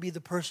Mary. I want to be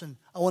the person.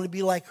 I want to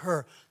be like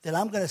her. That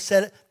I'm going to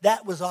set it.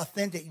 That was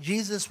authentic.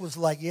 Jesus was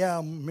like,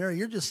 yeah, Mary,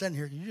 you're just sitting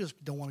here. You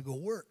just don't want to go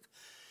work.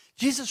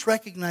 Jesus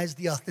recognized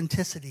the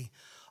authenticity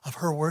of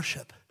her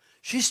worship.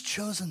 She's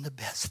chosen the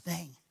best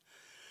thing,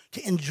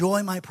 to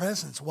enjoy my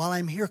presence while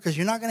I'm here, because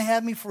you're not going to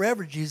have me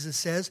forever, Jesus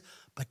says.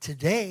 But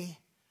today,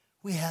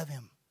 we have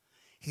him.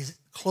 He's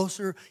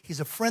closer. He's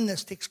a friend that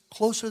sticks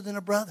closer than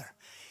a brother.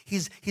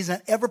 He's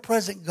an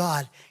ever-present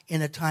God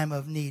in a time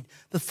of need.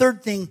 The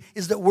third thing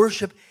is that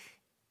worship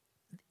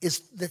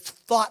that's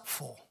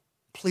thoughtful,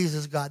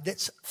 pleases God.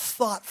 That's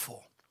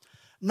thoughtful.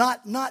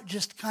 Not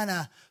just kind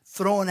of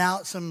throwing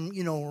out some,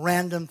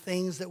 random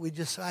things that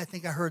I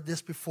think I heard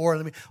this before.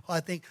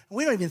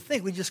 We don't even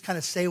think. We just kind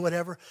of say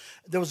whatever.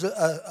 There was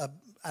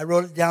I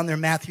wrote it down there,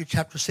 Matthew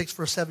chapter 6,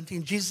 verse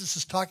 17. Jesus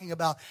is talking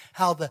about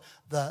how the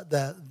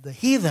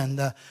heathen,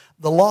 the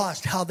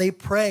lost, how they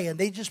pray, and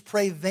they just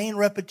pray vain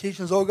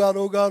repetitions, oh God,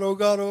 oh God, oh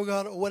God, oh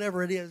God, or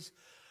whatever it is.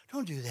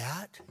 Don't do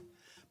that.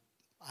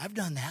 I've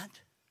done that.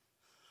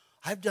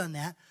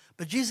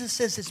 But Jesus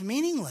says it's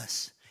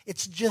meaningless.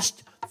 It's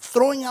just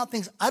throwing out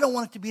things. I don't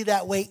want it to be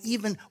that way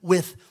even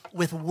with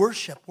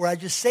worship, where I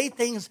just say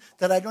things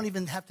that I don't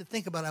even have to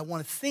think about. I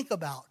want to think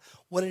about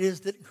what it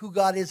is who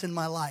God is in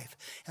my life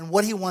and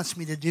what he wants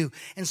me to do.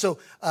 And so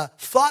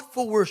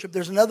thoughtful worship,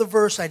 there's another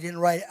verse I didn't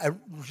write. I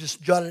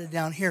just jotted it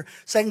down here.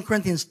 2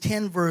 Corinthians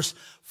 10, verse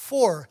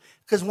 4.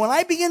 Because when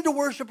I begin to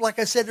worship, like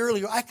I said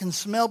earlier, I can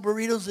smell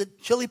burritos at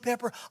Chili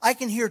Pepper. I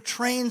can hear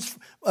trains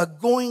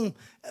going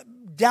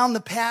down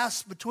the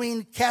pass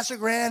between Casa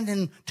Grande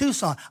and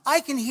Tucson.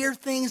 I can hear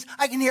things.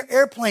 I can hear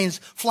airplanes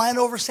flying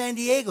over San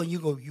Diego. And you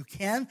go, you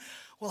can?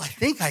 Well, I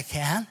think I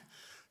can.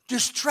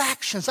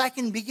 Distractions. I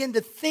can begin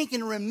to think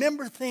and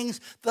remember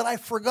things that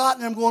I've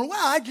forgotten. I'm going, wow,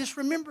 I just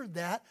remembered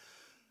that.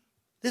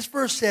 This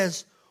verse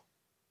says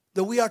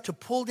that we are to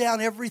pull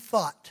down every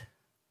thought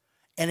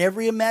and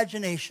every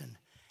imagination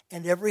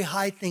and every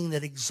high thing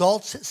that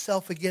exalts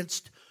itself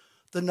against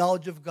the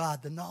knowledge of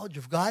God. The knowledge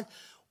of God.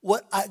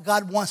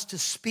 God wants to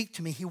speak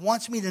to me. He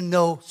wants me to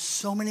know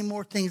so many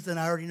more things than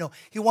I already know.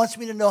 He wants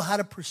me to know how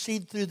to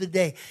proceed through the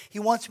day. He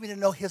wants me to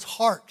know his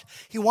heart.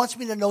 He wants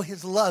me to know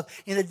his love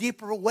in a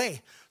deeper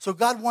way. So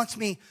God wants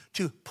me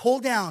to pull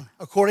down,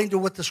 according to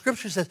what the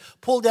scripture says,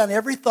 pull down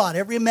every thought,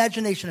 every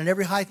imagination, and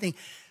every high thing,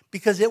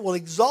 because it will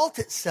exalt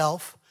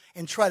itself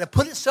and try to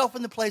put itself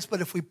in the place. But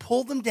if we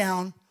pull them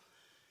down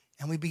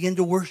and we begin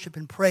to worship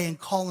and pray and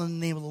call in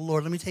the name of the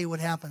Lord, let me tell you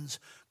what happens.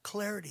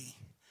 Clarity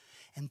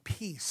and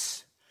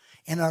peace.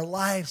 And our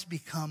lives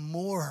become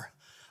more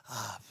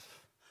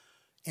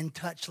in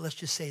touch, let's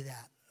just say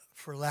that,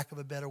 for lack of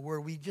a better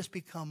word. We just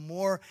become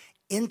more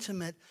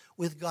intimate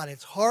with God.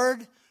 It's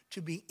hard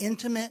to be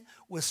intimate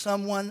with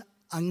someone.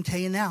 I can tell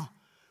you now,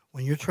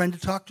 when you're trying to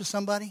talk to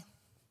somebody,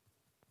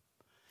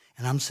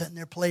 and I'm sitting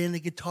there playing the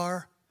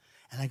guitar,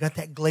 and I got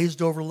that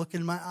glazed over look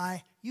in my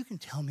eye, you can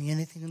tell me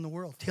anything in the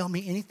world. Tell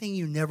me anything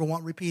you never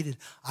want repeated.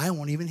 I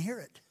won't even hear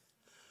it.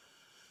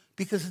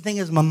 Because the thing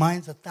is, my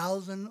mind's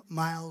 1,000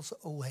 miles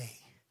away.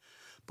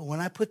 But when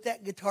I put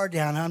that guitar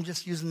down, I'm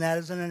just using that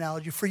as an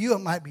analogy. For you, it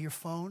might be your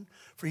phone.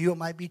 For you, it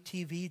might be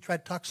TV. You try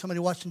to talk to somebody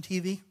watching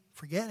TV,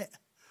 forget it.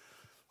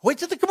 Wait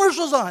till the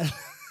commercial's on.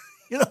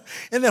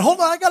 And then, hold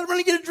on, I got to run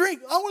and get a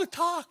drink. I want to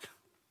talk.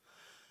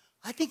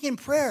 I think in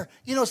prayer,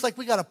 it's like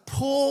we got to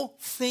pull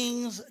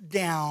things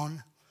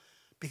down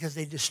because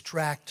they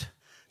distract.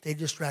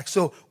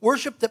 So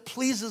worship that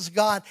pleases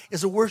God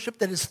is a worship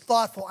that is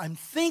thoughtful. I'm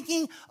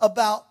thinking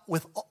about,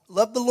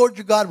 love the Lord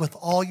your God with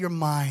all your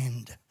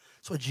mind.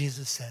 That's what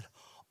Jesus said.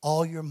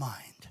 All your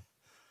mind.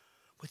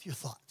 With your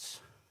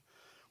thoughts.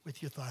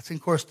 And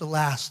of course, the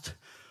last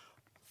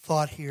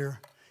thought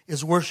here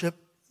is worship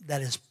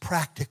that is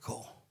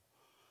practical.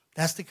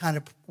 That's the kind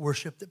of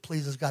worship that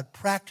pleases God.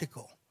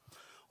 Practical.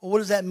 Well, what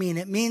does that mean?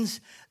 It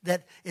means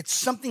that it's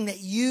something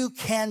that you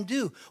can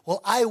do. Well,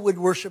 I would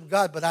worship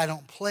God, but I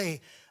don't play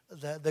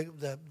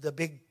the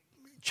big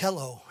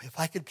cello. If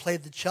I could play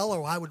the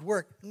cello, I would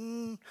work.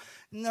 No,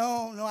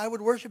 I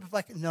would worship if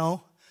I could.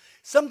 No.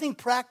 Something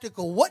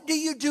practical. What do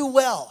you do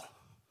well?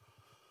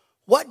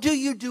 What do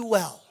you do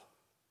well?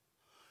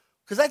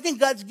 Because I think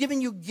God's given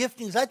you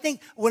giftings. I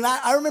think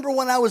I remember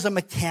when I was a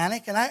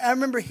mechanic, and I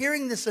remember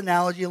hearing this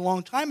analogy a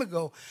long time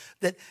ago,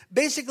 that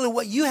basically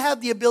what you have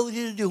the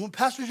ability to do.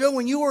 Pastor Joe,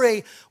 when you were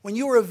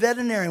a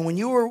veterinarian, when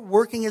you were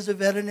working as a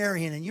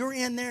veterinarian, and you were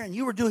in there and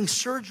you were doing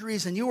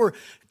surgeries and you were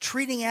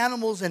treating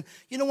animals, and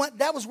you know what?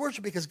 That was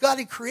worship because God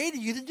had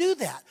created you to do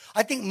that.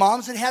 I think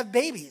moms that have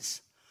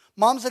babies.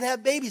 Moms that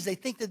have babies, they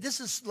think that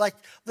this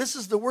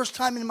is the worst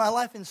time in my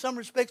life in some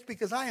respects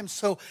because I am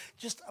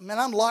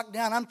I'm locked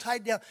down, I'm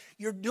tied down.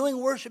 You're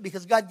doing worship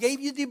because God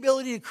gave you the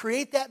ability to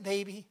create that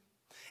baby,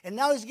 and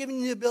now he's giving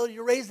you the ability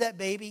to raise that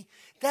baby.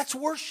 That's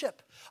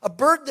worship. A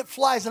bird that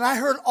flies, and I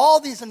heard all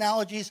these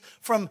analogies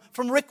from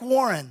Rick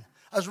Warren.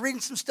 I was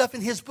reading some stuff in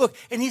his book,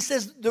 and he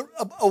says the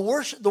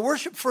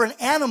worship for an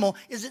animal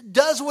is it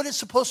does what it's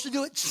supposed to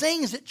do. It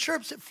sings, it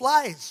chirps, it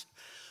flies.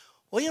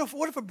 Well,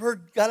 what if a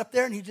bird got up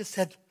there and he just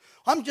said,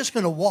 I'm just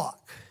going to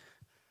walk.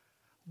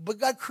 but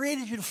God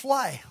created you to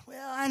fly.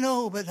 Well, I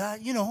know, but, I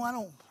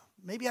don't,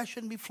 maybe I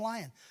shouldn't be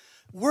flying.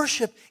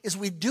 Worship is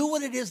we do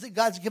what it is that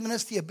God's given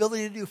us the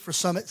ability to do. For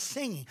some, it's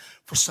singing.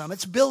 For some,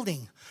 it's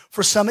building.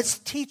 For some, it's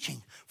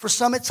teaching. For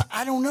some, it's,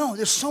 I don't know.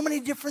 There's so many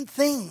different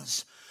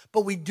things.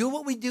 But we do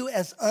what we do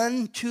as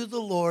unto the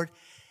Lord.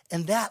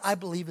 And that, I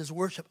believe, is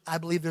worship. I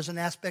believe there's an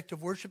aspect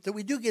of worship that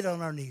we do get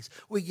on our knees.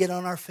 We get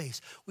on our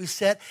face. We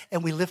sit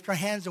and we lift our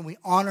hands and we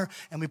honor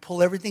and we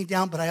pull everything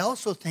down. But I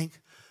also think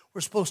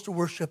we're supposed to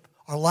worship.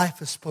 Our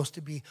life is supposed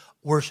to be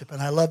worship.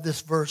 And I love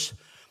this verse,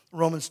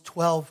 Romans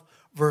 12,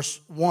 verse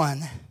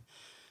 1.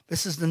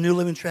 This is the New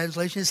Living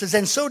Translation. It says,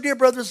 and so, dear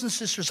brothers and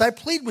sisters, I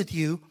plead with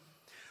you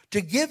to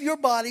give your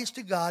bodies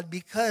to God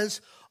because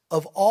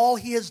of all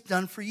he has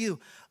done for you.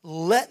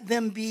 Let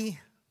them be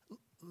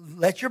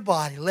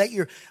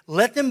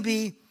let them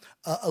be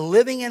a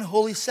living and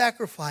holy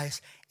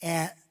sacrifice,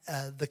 and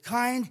the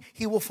kind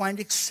he will find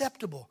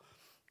acceptable.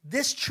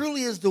 This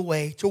truly is the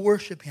way to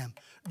worship him.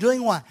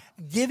 Doing what?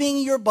 Giving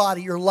your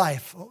body, your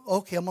life.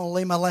 Okay, I'm going to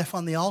lay my life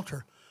on the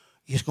altar.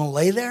 You just going to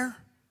lay there?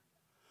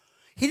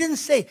 He didn't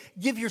say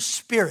give your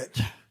spirit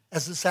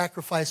as the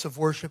sacrifice of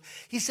worship.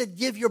 He said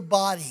give your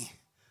body.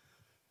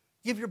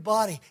 Give your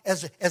body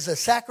as a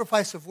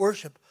sacrifice of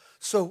worship.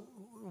 So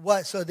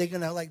what? So are they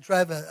going to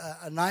drive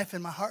a knife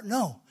in my heart?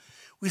 No.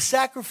 We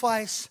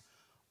sacrifice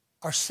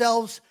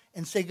ourselves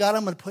and say, God,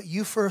 I'm going to put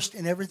you first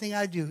in everything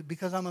I do.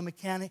 Because I'm a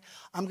mechanic,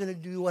 I'm going to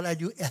do what I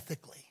do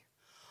ethically.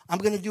 I'm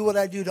going to do what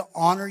I do to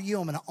honor you.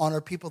 I'm going to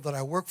honor people that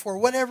I work for,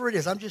 whatever it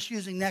is. I'm just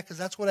using that because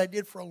that's what I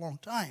did for a long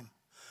time.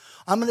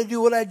 I'm going to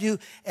do what I do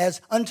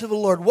as unto the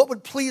Lord. What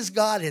would please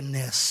God in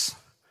this?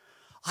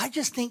 I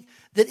just think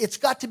that it's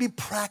got to be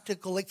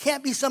practical. It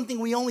can't be something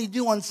we only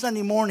do on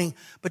Sunday morning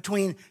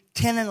between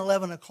 10 and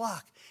 11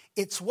 o'clock.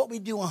 It's what we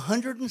do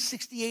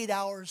 168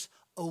 hours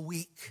a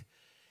week.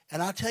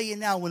 And I'll tell you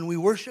now, when we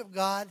worship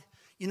God,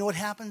 you know what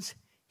happens?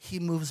 He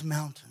moves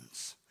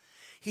mountains.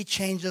 He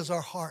changes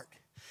our heart.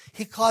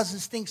 He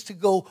causes things to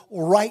go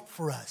right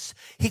for us.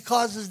 He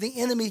causes the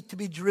enemy to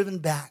be driven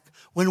back.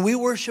 When we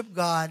worship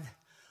God,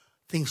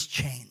 things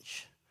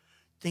change.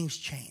 Things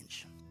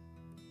change.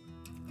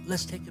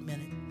 Let's take a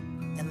minute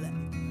and